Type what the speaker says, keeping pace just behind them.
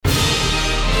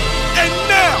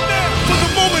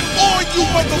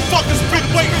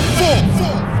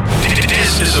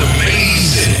is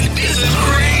amazing. This is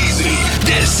crazy.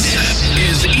 This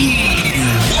is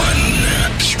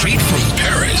E1. Straight from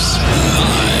Paris.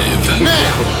 Live.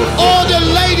 Man, all the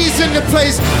ladies in the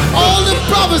place, all the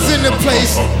brothers in the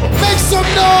place, make some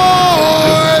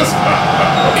noise.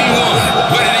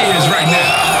 E1, what it is right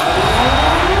now.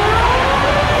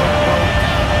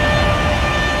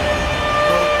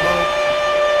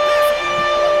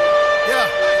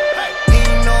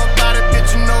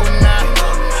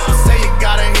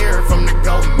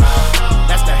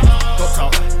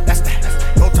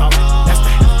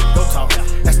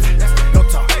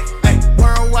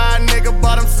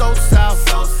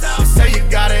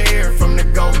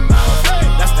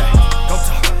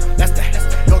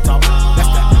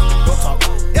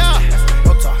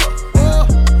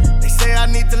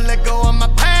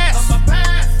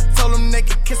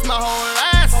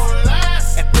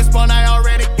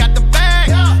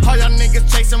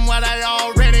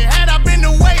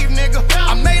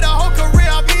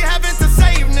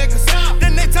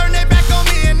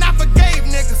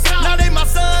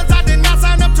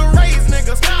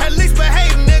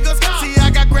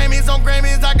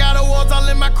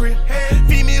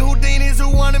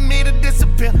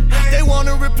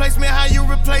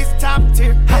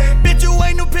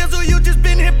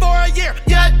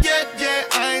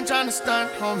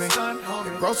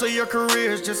 So your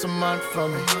career is just a month for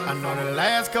me. I know the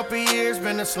last couple years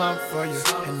been a slump for you,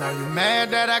 and now you mad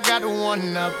that I got the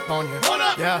one up on you.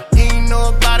 Yeah, you ain't know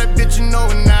about it, bitch, you know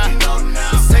it now.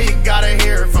 You say you gotta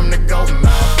hear it from the go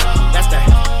mouth. That's that,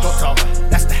 go talk.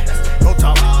 That's that, go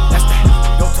talk. That's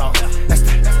that, go talk. That's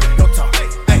that, go talk.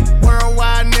 Hey,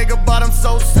 worldwide nigga, but I'm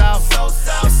so south.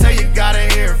 You say you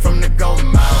gotta hear it from the go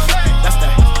mouth. That's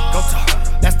that, go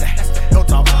talk. That's that, go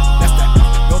talk. That's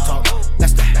that, go talk.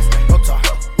 That's that, go talk.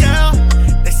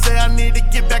 I need to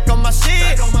get back on my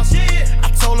shit. I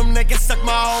told them they can suck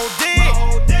my whole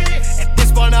dick. At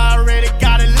this point I already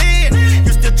got it lit.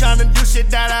 You still tryna do shit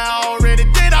that I already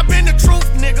did. I been the truth,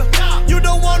 nigga. You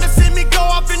don't wanna see me go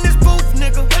off in this booth,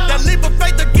 nigga. That leap of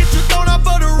faith to get you thrown off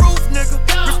of the roof, nigga.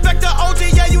 Respect the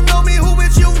OG, yeah, you know me, who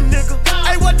is you, nigga?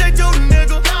 Hey, what they do,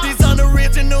 nigga? These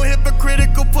unoriginal,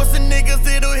 hypocritical pussy niggas,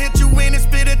 it'll hit you in and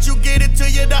spit at you, get it to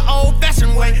you the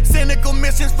old-fashioned way. Cynical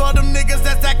missions for them niggas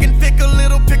that's acting fickle,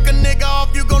 little pick a nigga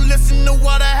off, you gon' listen to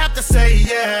what I have to say,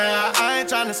 yeah. I ain't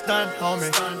tryna stunt,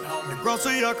 homie. The growth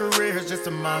of your career is just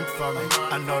a month for me.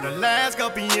 I know the last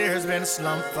couple years been a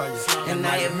slump for you, and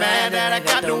now you're mad that I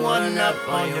got the one up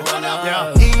on you.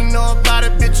 Yeah, you ain't know about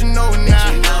it, bitch, you know it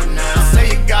now. You say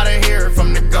you gotta hear it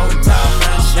from the go talk.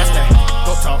 That's that,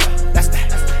 go talk. That's that,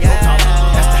 go talk.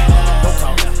 That's that, go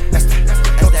talk. That's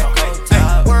that, go talk.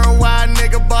 Hey, worldwide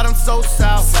nigga, but I'm so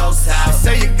south. You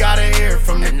say you gotta hear it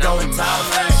from the go talk.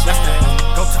 That's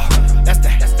that, go talk. That's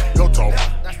that, go talk.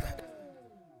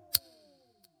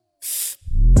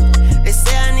 They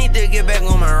say I need to get back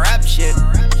on my rap shit.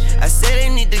 I say they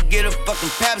need to get a fucking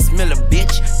pap smeller,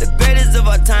 bitch. The greatest of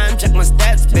all time, check my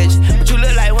stats, bitch. But you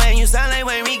look like Wayne, you sound like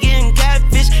Wayne, we getting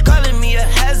catfish. Calling me a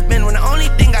has-been when the only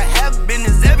thing I have been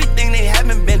is everything they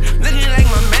haven't been. Looking like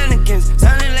my mannequins,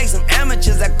 sounding like some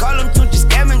amateurs. I call them tunchi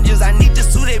scavengers, I need to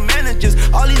sue their managers.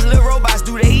 All these little robots,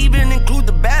 do they even include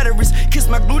the batteries? Kiss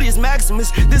my gluteus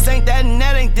maximus, this ain't that and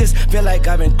that ain't this. Feel like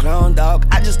I've been cloned, dog.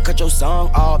 I just cut your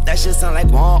song off, that shit sound like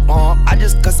womp womp. I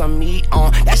just cut some meat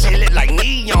on, that shit look like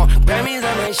neon. Grammys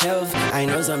on my shelf, I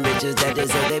know some bitches that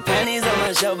just said they panties on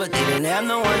my shelf, but they didn't have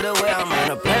no underwear. I'm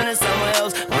on a planet somewhere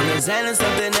else, on the Xan and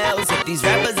something else. If these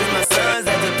rappers is my sons,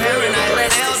 as a parent I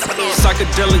let else.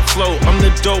 Psychedelic flow, I'm the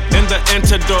dope and the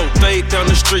antidote. Stay down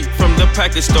the street from the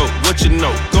package store, what you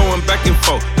know? Going back and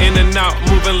forth, in and out,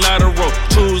 moving lateral.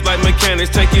 Tools like mechanics,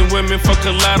 taking women for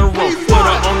collateral. Put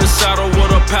her on the saddle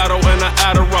with a paddle and an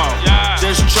Adderall.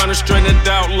 Just tryna straighten it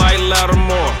out like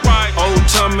Lattimore. Old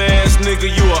time ass nigga,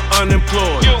 you are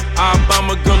unemployed. I buy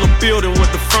my girl a building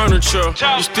with the furniture.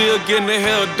 You still getting the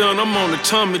hell done, I'm on the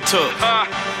tummy tuck.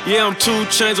 Yeah, I'm 2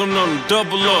 Chainz, I'm on the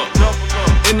double up.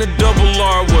 In the double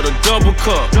R with a double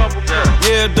cup.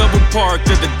 Yeah, double parked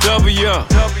at the W.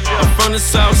 I'm from the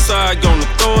south side, gonna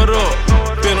throw it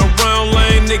up. Been around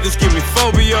lame niggas, give me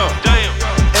phobia.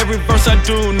 Every verse I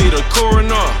do need a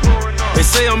coroner. They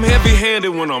say I'm heavy-handed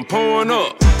when I'm pouring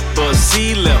up. But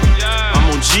C level,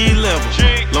 I'm on G level.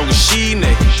 Long as she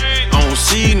naked, I don't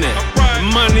see naked.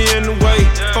 Money in the way,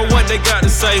 for what they got to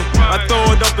say. I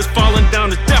throw it up, it's falling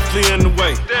down, it's definitely in the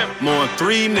way. More than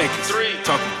 3 niggas,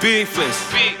 talking big flex.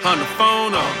 On the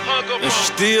phone up, and she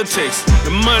still texts.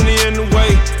 The money in the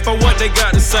way, for what they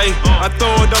got to say. I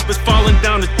throw it up, it's falling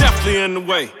down, it's definitely in the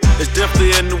way. it's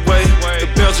definitely in the way. The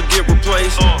bells will get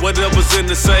replaced. Whatever's in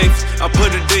the safe, I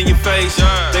put it in your face.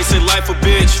 They say life a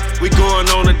bitch, we going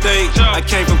on a date. I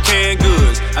came from canned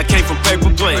goods, I came from paper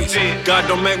plates. God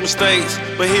don't make mistakes,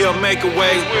 but he'll make a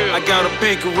way. I got a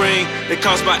pink ring that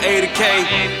cost about 80K.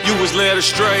 You was led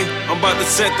astray, I'm about to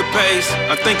set the pace.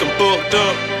 I think I'm booked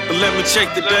up, but let me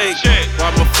check the date.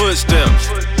 Watch my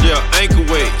footsteps, yeah, ankle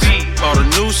weights. Bought a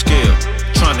new scale,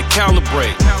 trying to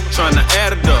calibrate, trying to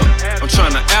add it up. I'm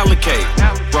trying to allocate,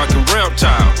 rockin'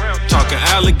 reptile, talking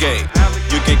alligate.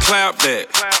 You can clap that,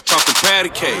 talking patty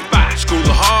cake. School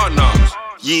of hard knocks,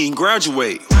 you ain't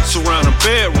graduate. Surround a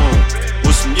bedroom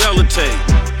with some yellow tape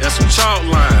and some chalk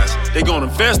lines. They gon'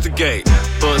 investigate,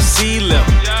 but C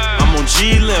level, I'm on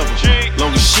G level.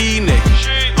 Long as she naked,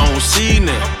 I don't see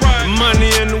nigga. Money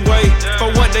in the way,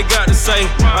 for what they got to say.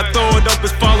 I throw it up,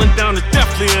 it's falling down, it's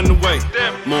definitely in the way.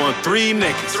 More than 3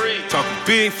 niggas, talking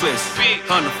big flex.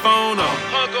 On the phone up,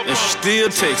 and she still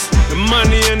takes the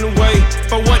money in the way,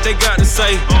 for what they got to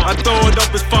say. I throw it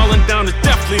up, it's falling down, it's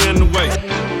definitely in the way.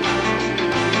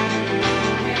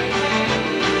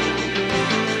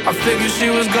 I figured she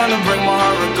was gonna break my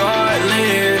heart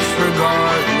regardless.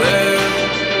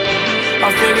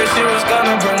 I figured she was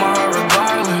gonna break my heart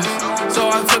regardless. So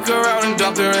I took her out and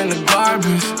dumped her in the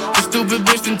garbage. The stupid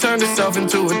bitch then turned herself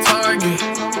into a target.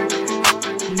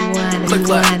 Click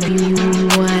clap.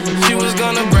 She was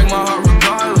gonna break my heart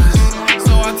regardless.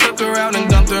 So I took her out and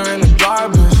dumped her in the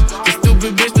garbage. The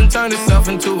stupid bitch then turned herself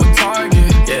into a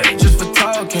target. Yeah, just for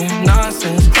talking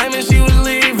nonsense, claiming she was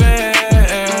leaving.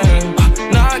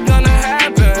 Not gonna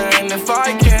happen. If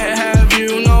I can't have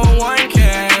you, no one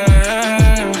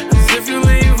can. 'Cause if you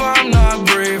leave, I'm not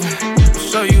breathing. I'll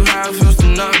show you how it feels to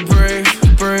not breathe.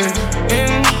 Breathe.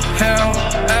 Inhale,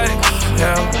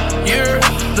 exhale. You're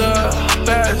the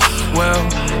best. Well,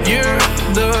 you're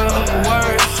the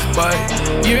worst, but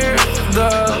you're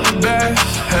the best.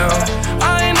 Hell, I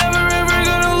ain't never ever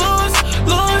gonna lose.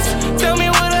 Tell me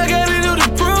what I gotta do to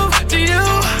prove to you.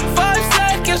 5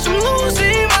 seconds from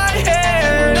losing my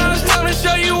head. Now it's time to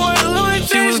show you what losing.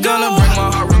 She was gonna break my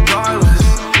heart regardless.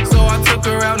 So I took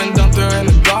her out and dumped her in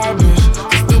the garbage.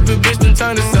 The stupid bitch then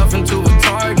turned herself into a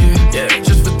target. Yeah,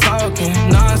 just for talking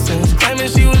nonsense, claiming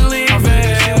she was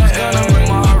leaving. She was gonna break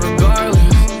my heart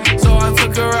regardless. So I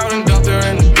took her out and dumped her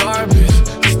in the garbage.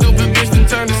 The stupid bitch then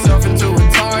turned herself into a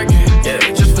target. Yeah,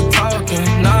 just for talking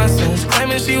nonsense,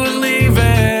 claiming she was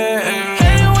leaving.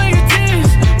 Hey, where you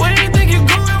tease? Where you think you're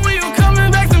going? Where you coming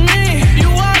back to me? You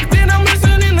walked in, I'm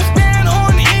listening to stand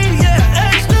on E. Yeah,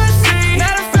 ecstasy.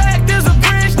 Matter of fact, there's a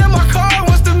bridge that my car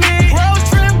wants to meet. Road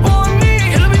trip on me,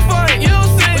 it'll be fun, you'll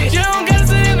see. But you don't gotta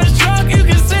sit in the truck, you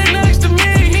can sit next to me.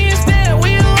 Me and Stan, we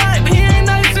alike, but he ain't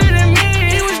nicer than me.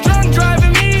 He was drunk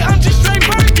driving me, I'm just straight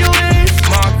Hercules.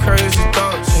 My crazy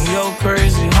thoughts and your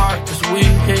crazy heart, as we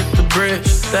hit the bridge.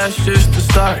 That's just the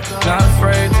start, not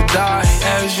afraid to die.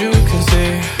 As you can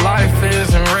see, life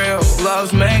isn't real,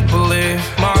 love's make-believe.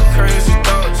 My crazy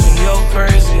thoughts and your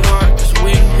crazy heart, as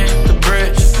we hit the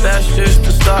bridge. That's just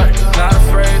the start, not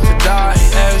afraid to die.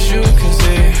 As you can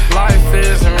see, life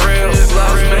isn't real,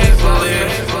 love's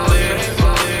make-believe.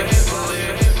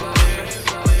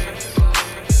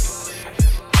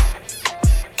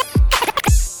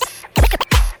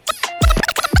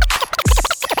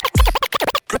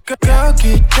 Girl,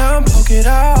 get down, poke it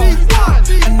out. I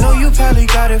know you probably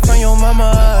got it from your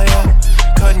mama, yeah.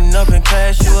 Cutting up in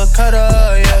class, you a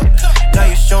cutter, yeah. Now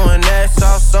you showing ass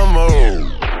all summer.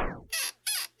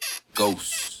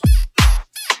 Ghoss.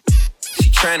 She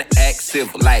tryna act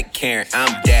civil like Karen.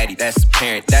 I'm daddy, that's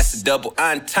apparent. That's a double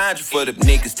entendre for the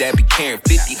niggas that be caring.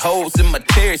 50 holes in my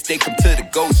terrace, they come to the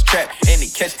ghost trap and they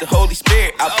catch the Holy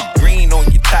Spirit. I put green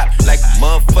on your top like a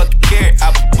motherfucking carrot.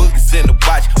 I put boogers in the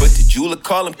watch, but the jeweler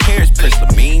call them carrots. Prince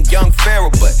Lamine, young Pharaoh,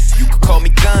 but you could call me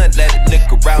gun. Let it lick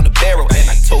around the barrel, and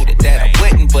I told her that I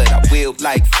wouldn't, but I will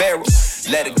like Pharaoh.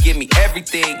 Let her give me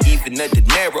everything, even a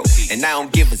dinero. And I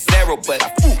don't give a zero, but I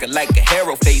fuck her like a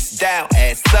hero. Face down,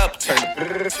 ass up, turn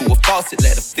it to a faucet,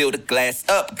 let her fill the glass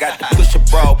up. Got to push a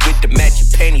bra with the matching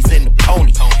panties and the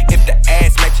pony. If the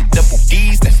ass matching double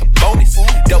D's, that's a bonus.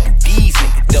 Double D's,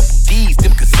 nigga, double D's,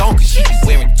 them cause she be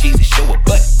wearing Jesus, show her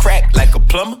butt crack like a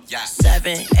plumber.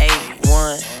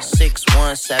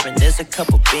 781-617. There's a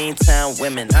couple Beantown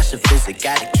women I should visit.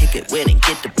 Gotta kick it with and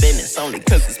get the business. Only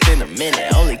cause it's been a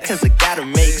minute. Only cause I got gotta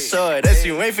make sure that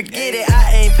you ain't forget it.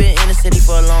 I ain't been in the city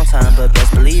for a long time, but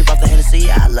best believe off the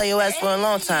Hennessy, I love your ass for a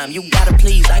long time. You gotta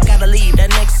please, I gotta leave. That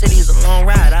next city is a long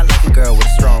ride. I like a girl with a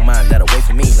strong mind that'll wait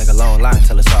for me like a long line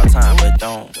till it's all time. But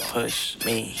don't push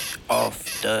me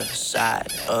off the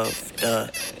side of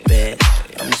the bed.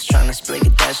 I'm just trying to split a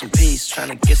dash in peace, trying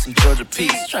to get some Georgia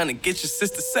peace, trying to get your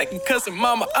sister, second cousin,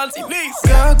 mama, auntie, niece.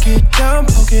 Girl, get down,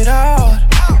 poke it out.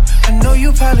 I know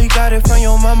you probably got it from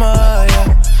your mama,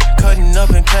 yeah. Cutting up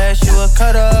in class, you a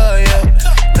cutter, yeah.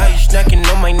 Now you snacking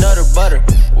on my nutter butter,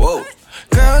 whoa.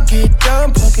 Girl, get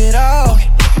down, poke it out.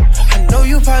 I know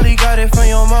you probably got it from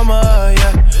your mama,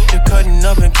 yeah. You're cutting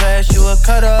up in class, you a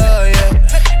cutter,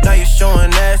 yeah. Now you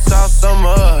showing ass all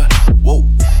summer, whoa.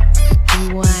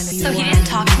 So he didn't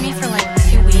talk to me for like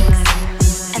 2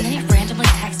 weeks, and then he randomly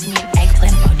texted me an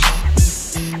eggplant emoji.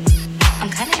 I'm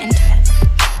kinda into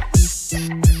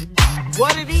it.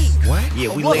 What it is? What? Yeah,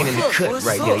 we laying in the cut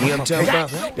right here. You know what I'm talking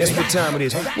about? That's what time it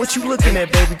is. What you looking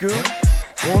at, baby girl?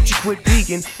 Won't you quit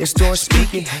peeking and start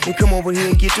speaking and come over here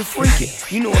and get to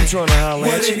freaking? You know I'm trying to holler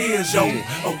at you. What it is, yo?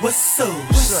 What's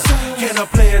up? Can I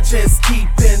play a just keep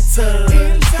in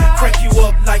touch? Crank you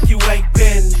up like you ain't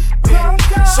been.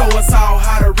 Show us all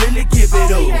how to really give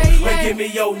it up. And give me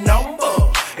your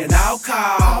number, and I'll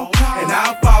call, and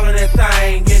I'll follow that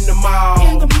thing in the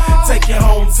mall. Take you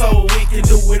home so we can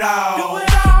do it all.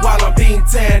 While I'm being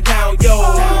teared down, yo.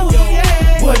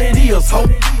 What it is, ho?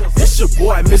 It's your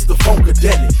boy, Mr.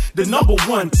 Funkadelic, the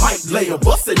 #1 pipe layer,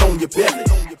 bustin' on your belly.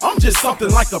 I'm just something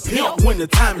like a pimp when the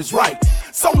time is right.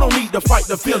 So no need to fight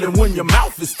the feeling when your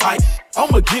mouth is tight.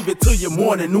 I'ma give it to you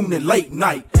morning, noon, and late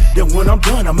night. Then when I'm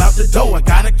done, I'm out the door, I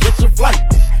gotta catch a flight.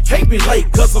 Can't be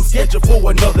late, cause I'm scheduled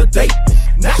for another date.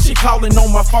 Now she calling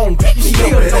on my phone, pick me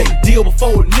up at 8. Deal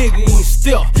before a nigga even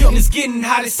step. And it's getting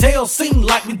hot as hell, seem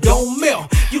like we gon'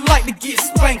 melt. You like to get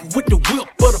spanked with the whip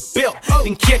or the belt,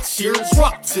 then catch your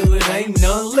truck till it ain't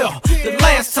none left. The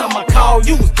last time I called,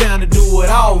 you was down to do it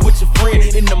all with your friend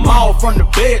in the mall, from the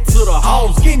bed to the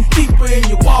halls, getting deeper in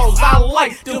your walls. I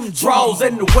like them draws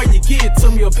and the way you give it to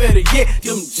me, or better yet,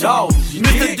 them jaws.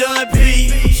 Mr. Dunn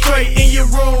P, straight in your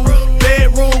room,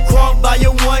 bedroom crunk by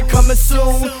your one coming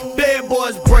soon. Bad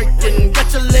boys breaking,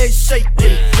 got your legs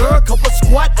shaking. Girl, couple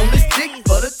squat on this dick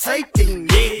for the taking.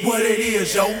 Yeah. What it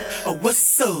is, yo?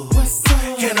 What's up?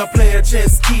 Can I play a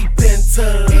just keep in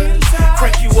touch?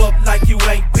 Crank you up like you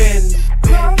ain't been.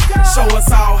 Show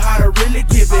us all how to really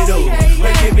give it up.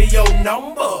 And give me your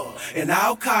number, and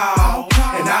I'll call,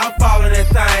 and I'll follow that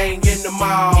thing in the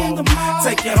mall.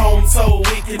 Take you home so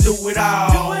we can do it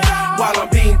all. While I'm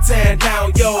being teared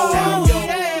down, yo.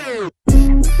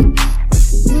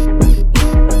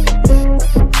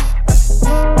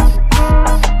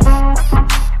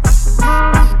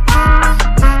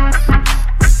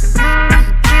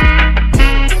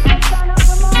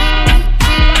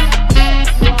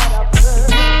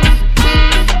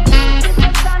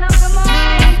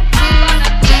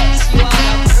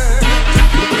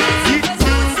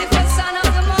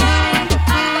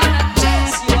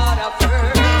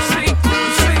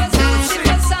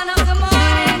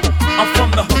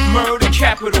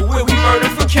 Where we murder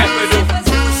for capital.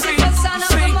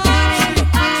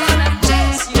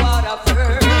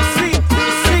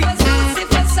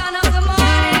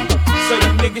 So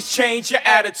you niggas change your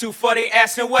attitude for they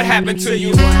asking what happened to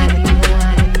you.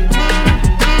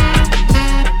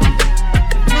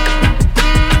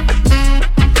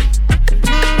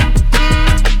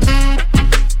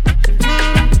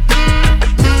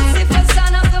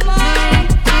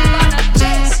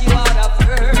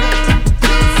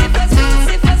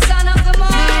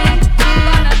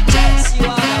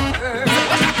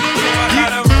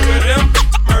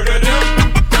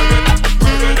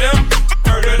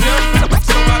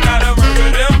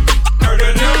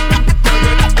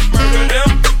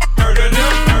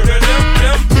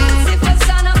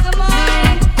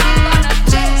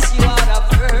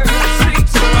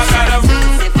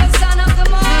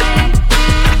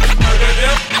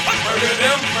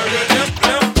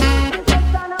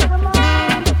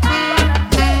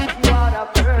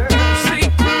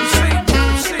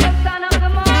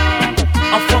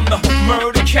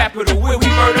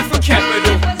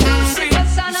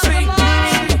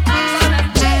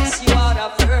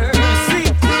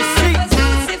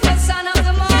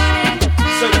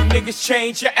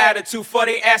 Change your attitude for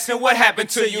they asking what happened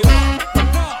to you.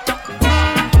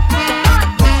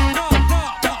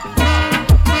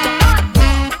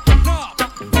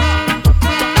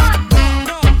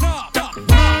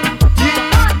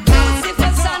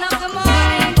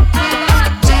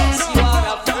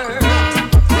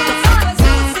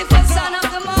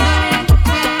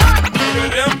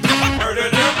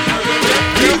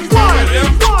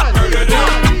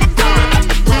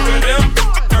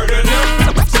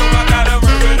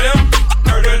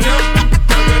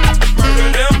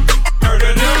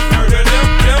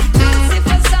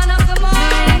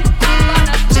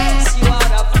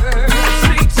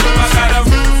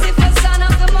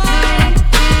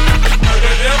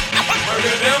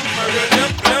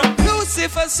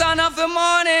 Lucifer, son of the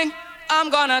morning, I'm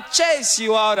gonna chase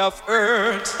you out of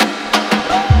earth.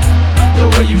 The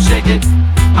way you shake it,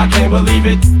 I can't believe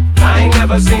it. I ain't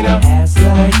never seen a ass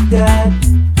like that.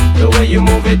 The way you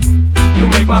move it, you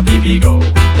make my pee go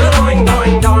doing,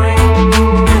 doing, doing.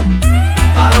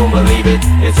 I don't believe it,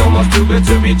 it's almost too good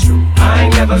to be true. I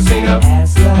ain't never seen a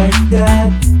ass like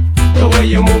that. The way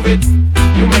you move it,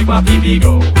 you make my pee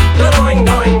go doing,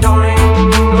 doing, doing.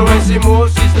 The way she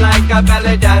moves, she's like a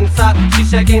ballet dancer. She's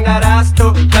shaking that ass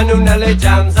to the new Nelly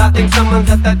jams. I think someone's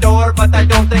at the door, but I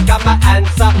don't think I'm an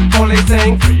answer. Only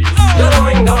saying please,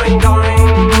 doing, doing,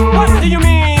 doing. What do you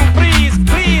mean, please,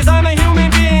 please? I'm a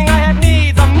human being, I have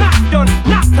needs. I'm not done,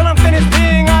 not till I'm finished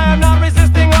being. I am not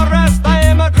resisting arrest, I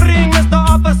am agreeing, Mr.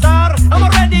 Officer. I'm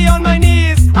already on my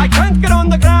knees, I can't get on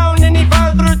the ground any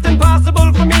further. It's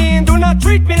impossible for me, and do not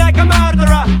treat me like a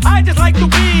murderer. I just like to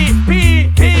be.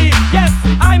 Yes,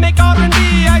 I make R&B,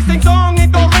 I sing song,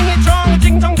 it go ring it strong,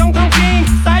 ching chong chong chong ching.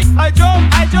 Psych, I jump,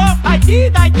 I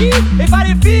kid. If I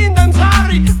offend, I'm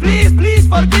sorry. Please, please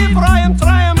forgive, for I am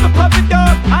trying to puppet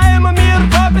dog. I am a mere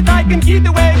puppet, I can get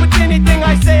away with anything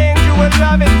I say, and you will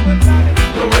love it.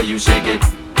 The way you shake it,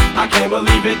 I can't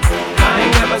believe it. I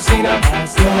ain't never seen a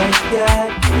ass like that.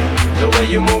 The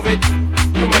way you move it,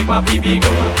 you make my pee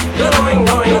go doing,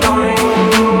 doing,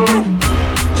 doing.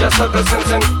 Just like a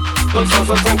Simpson, looks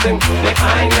so tempting.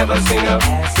 I ain't never seen a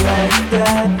ass like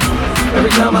that. Every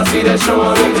time I see that show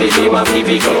on MTV, my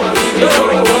pee go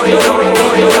doing, doing, doing,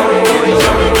 doing, doing.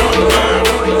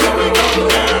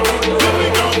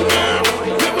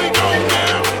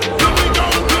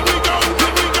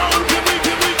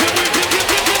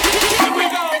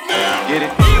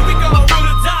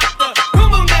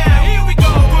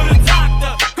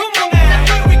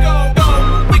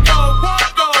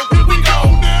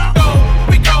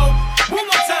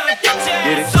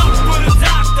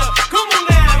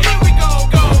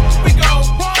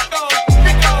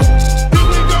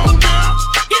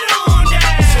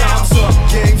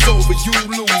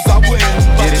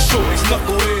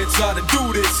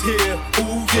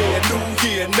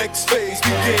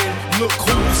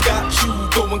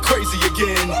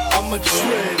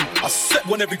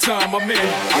 Every time I'm in,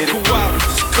 I go out and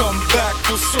just come back,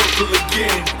 full circle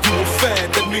again. You a fan,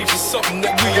 that means it's something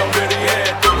that we already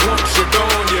had. But once you're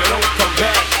gone, you don't come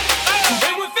back.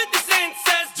 And when 50 Cent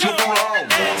says jump around,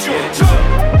 jump, jump,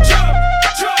 jump,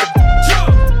 jump,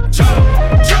 jump,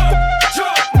 jump, jump,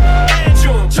 jump, and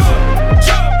jump, jump,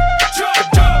 jump, jump,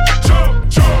 jump, jump,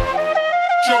 jump,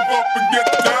 jump up and get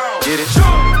down. Get it.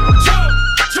 Jump, jump,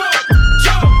 jump,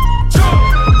 jump, jump,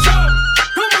 jump.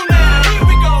 Come on now, here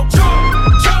we go. Jump.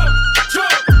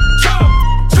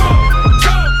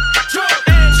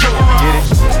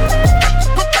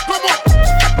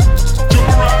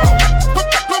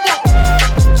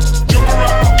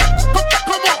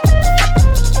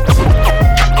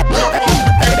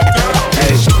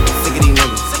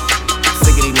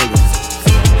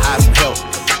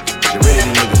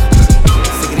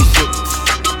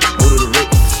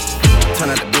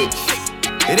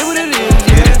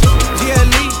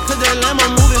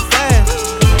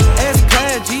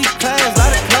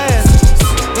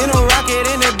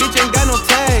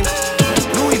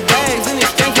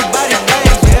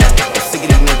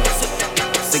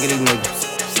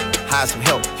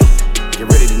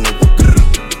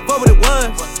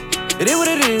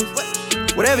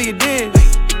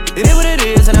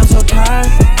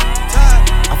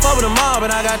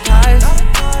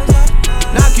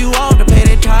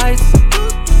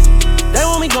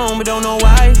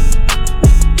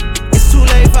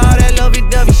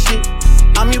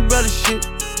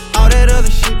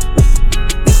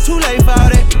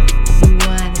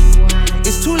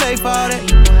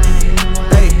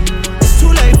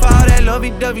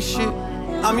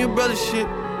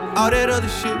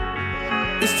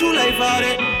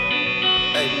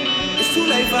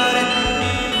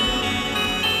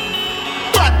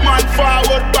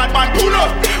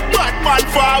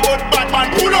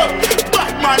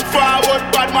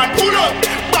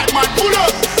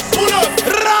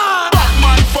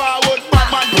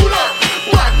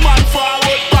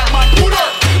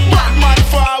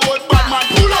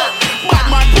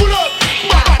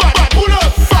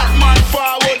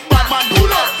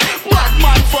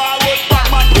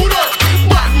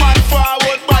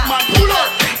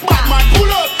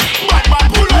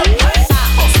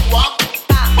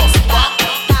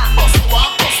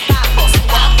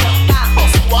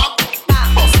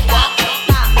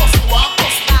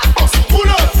 Pull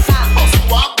up.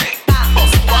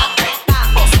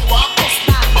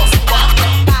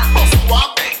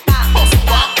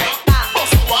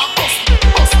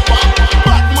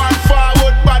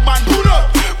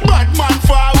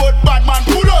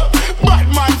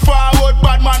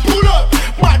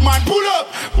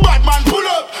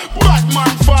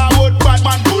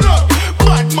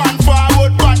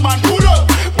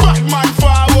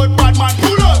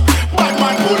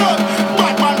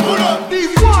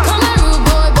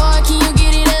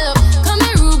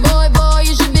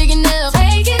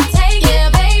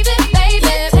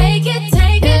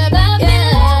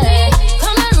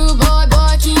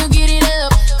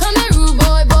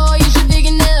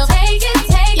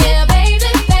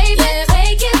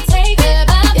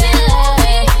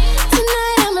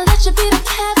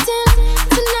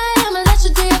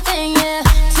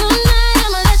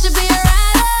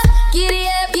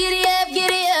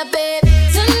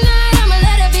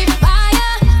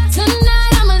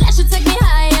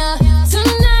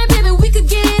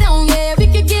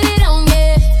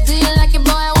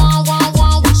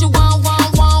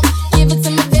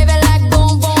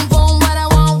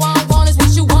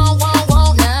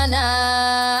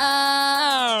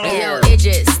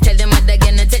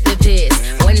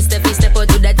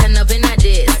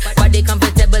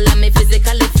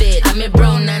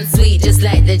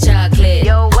 just like the chocolate.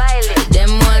 Yo, Wiley. Them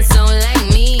ones sound like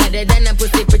me. Other than a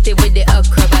pussy pretty with the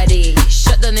okra body.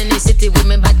 Shut down in the city with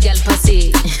me bad gal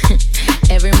pussy.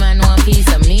 Every man want piece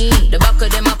of me. The back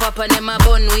of them a pop and them a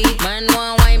bun weed. Man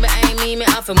want wine behind me, me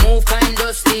have to move kind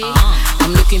dusty.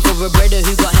 I'm looking for a brother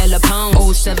who got hella pound.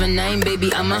 079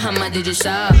 baby, I'm a hammer, did you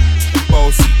shop?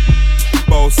 Bossy,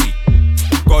 bossy,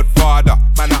 Godfather,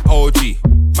 man a OG,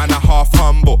 man a half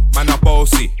humble, man a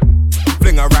bossy.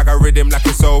 Fling a rag a rhythm like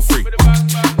it's all free.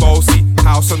 Bossy,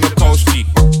 house on the coast G.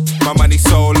 My money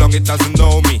so long it doesn't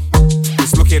know me.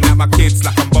 It's looking at my kids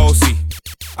like I'm bossy.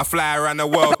 I fly around the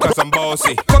world cause I'm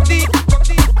bossy.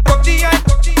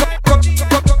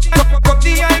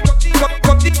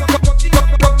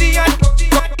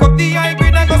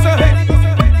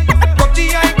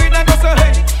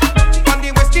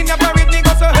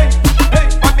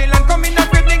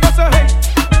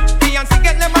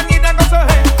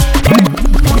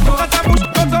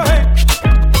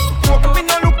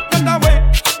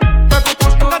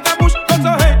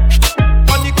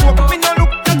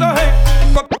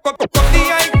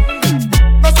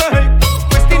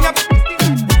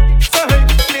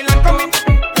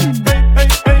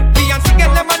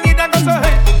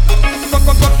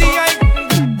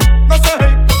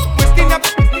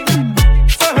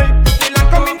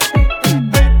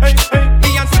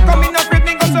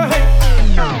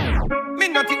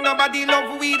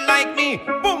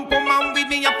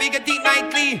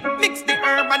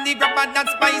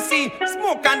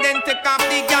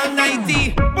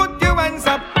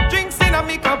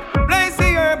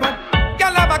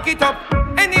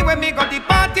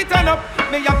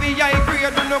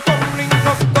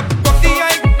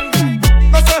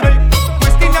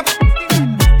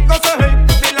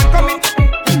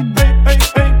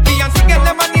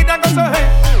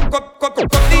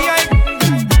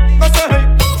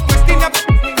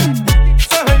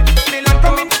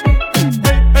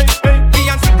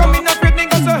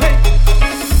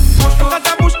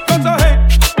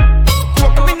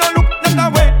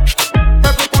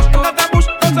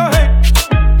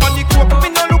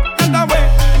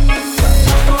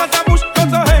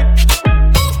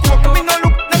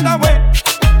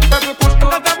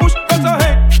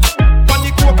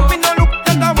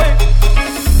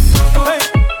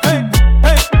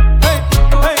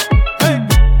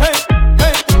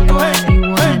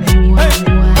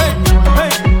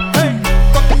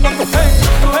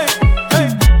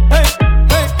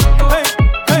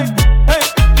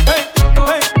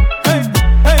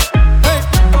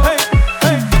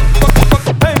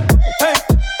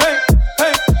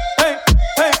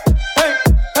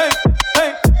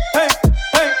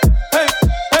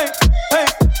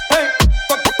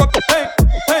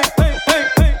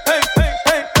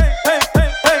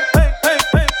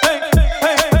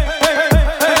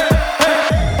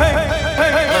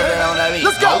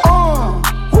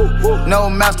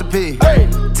 masterpiece.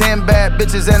 10 bad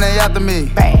bitches and they after me.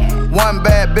 One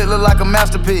bad bitch look like a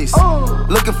masterpiece.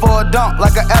 Looking for a dunk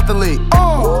like an athlete.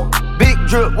 Big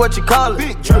drip, what you call it?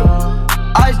 Big drip.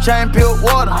 Ice chain, peeled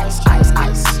water.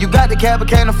 Ice. You got the cab but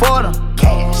can't afford them.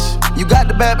 Cash. You got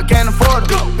the bad but can't afford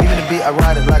them. Even the beat, I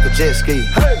ride it like a jet ski.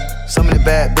 So many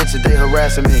bad bitches, they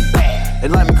harassing me. They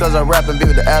like me cause I rap and be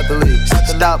with the athletes.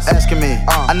 Stop asking me,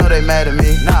 I know they mad at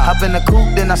me. Hop in the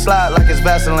coupe, then I slide like it's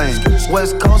Vaseline.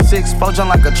 West Coast 6, four jump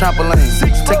like a trampoline.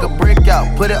 Take a brick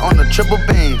out, put it on a triple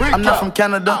beam. I'm not from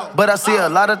Canada, but I see a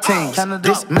lot of teams.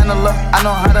 Dismantle her, I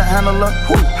know how to handle her.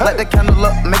 Light the candle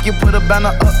up, make you put a banner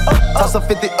up. Toss a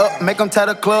 50 up, make them tie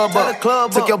the club up.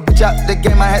 Took your bitch out the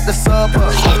game, I had to sub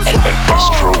her.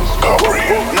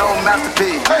 No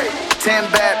masterpiece.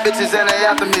 10 bad bitches and they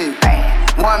after me.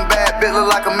 One bad bitch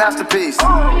look like a masterpiece.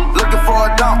 Looking for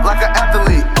a dunk like an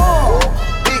athlete.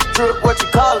 Big drip, what you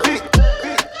call it?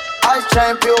 Ice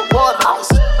chain, peeled water.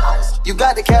 You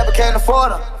got the cab but can't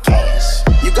afford them. Cash.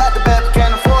 You got the bad but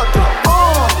can't afford them.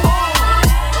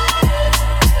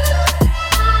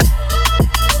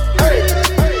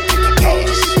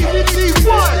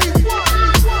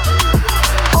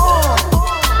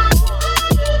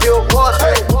 Peeled water.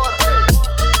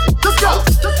 Let's go.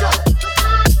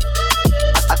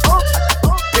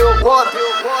 Water.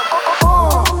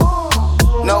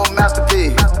 No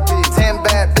masterpiece. 10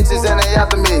 bad bitches and they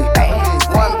after me.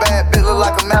 One bad bitch look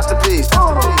like a masterpiece.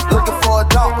 Looking for a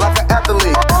dunk like an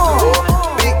athlete.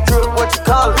 Big drip, what you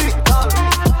call it?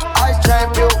 Ice chain,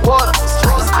 peeled water.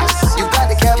 You got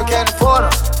the cab but can't afford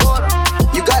them.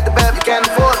 You got the bad but can't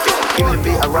afford it. Give me the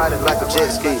beat, I ride it like a jet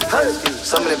ski.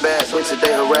 Some of the bad bitches,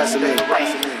 they harassing me.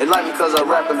 They like me cause I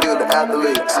rap and be with the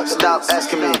athletes. Stop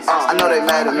asking me, I know they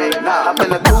mad at me. Hop in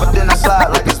the coupe, then I slide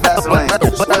like it's gasoline.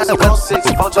 West Coast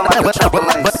 6, fold you like a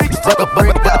trampoline.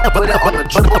 Break out, put it on the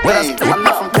triple beam. I'm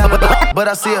not from Canada, but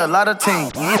I see a lot of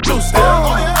teams. Two-step,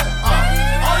 oh yeah,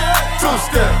 oh yeah.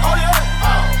 Two-step, oh yeah,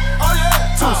 oh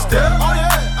yeah. Two-step, oh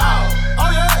yeah,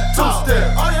 oh yeah. Two-step,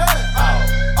 oh yeah,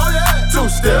 oh yeah.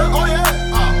 Two-step, oh yeah,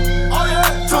 oh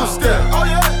yeah. Two-step, oh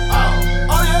yeah,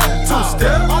 oh yeah.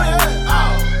 Two-step, oh yeah,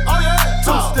 oh yeah.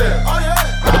 Two-step, oh yeah,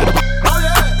 oh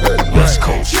yeah. West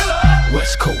Coast,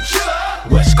 West Coast,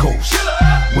 West Coast,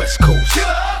 West Coast,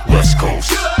 West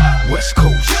Coast, West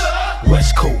Coast,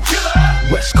 West Coast,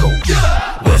 West Coast,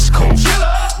 West Coast,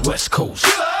 West Coast,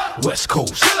 West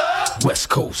Coast, West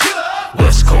Coast,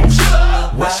 West Coast,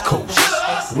 West Coast,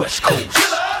 West Coast,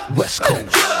 West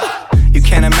Coast. You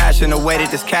can't imagine the way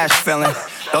that this cash feeling.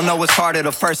 Don't know what's harder,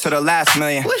 the first or the last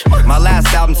million. My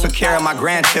last album took care of my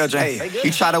grandchildren.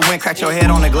 You try to win, crack your head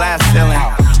on the glass ceiling.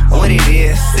 What it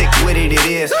is, sick with it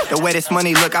is. The way this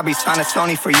money look, I be signing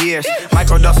Sony for years.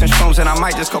 Microdosing shrooms and I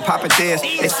might just go pop it this.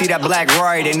 They see that black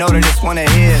Rory, they know that it's one of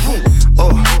his.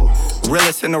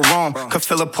 Realest in the room, could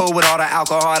fill a pool with all the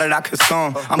alcohol that I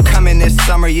consume. I'm coming this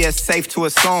summer, yeah, it's safe to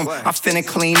assume. I'm finna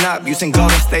clean up using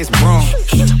Golden State's broom.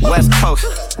 West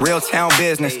Coast, real town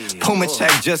business. Puma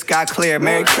check just got cleared,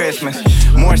 Merry Christmas.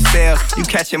 More sales, you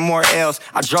catching more L's.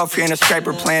 I drove here in a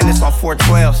scraper playing this on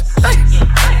 412s.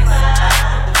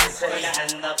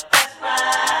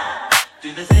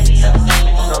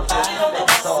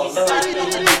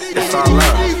 It's all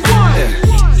love,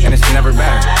 yeah, and it's never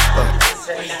better.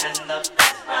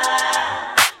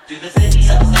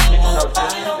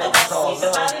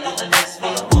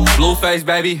 Blueface,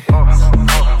 baby.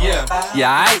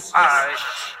 Yeah, aight.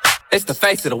 It's the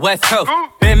face of the West Coast.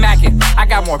 Been mackin', I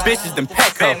got more bitches than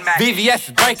Petco. VVS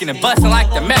is breaking and bustin' like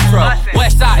the Metro.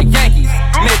 West Side Yankees,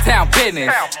 Midtown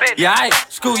business. Yeah, aight.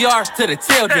 Schoolyard to the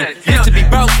children. Used to be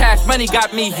broke, cash money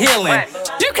got me healing.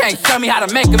 You can't show me how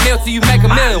to make a meal till you make a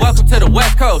million. Welcome to the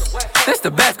West Coast. This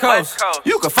the best coast.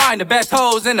 You can find the best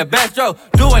hoes and the best Joe.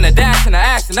 Doing the dash and the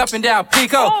action up and down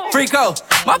Pico. Frico,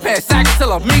 my pants sagging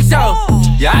till I'm me show.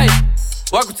 Yeah,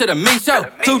 aight. Welcome to the me show.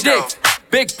 2 dicks,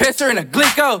 big pisser and a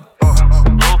glico.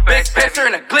 Big pisser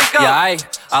and a glico. Yeah,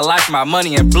 I like my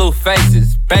money in blue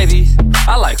faces, baby.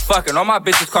 I like fucking. All my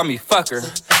bitches call me fucker.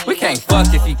 We can't fuck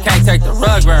if you can't take the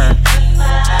rug burn.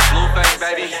 Blue face,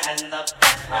 baby.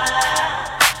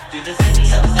 Do the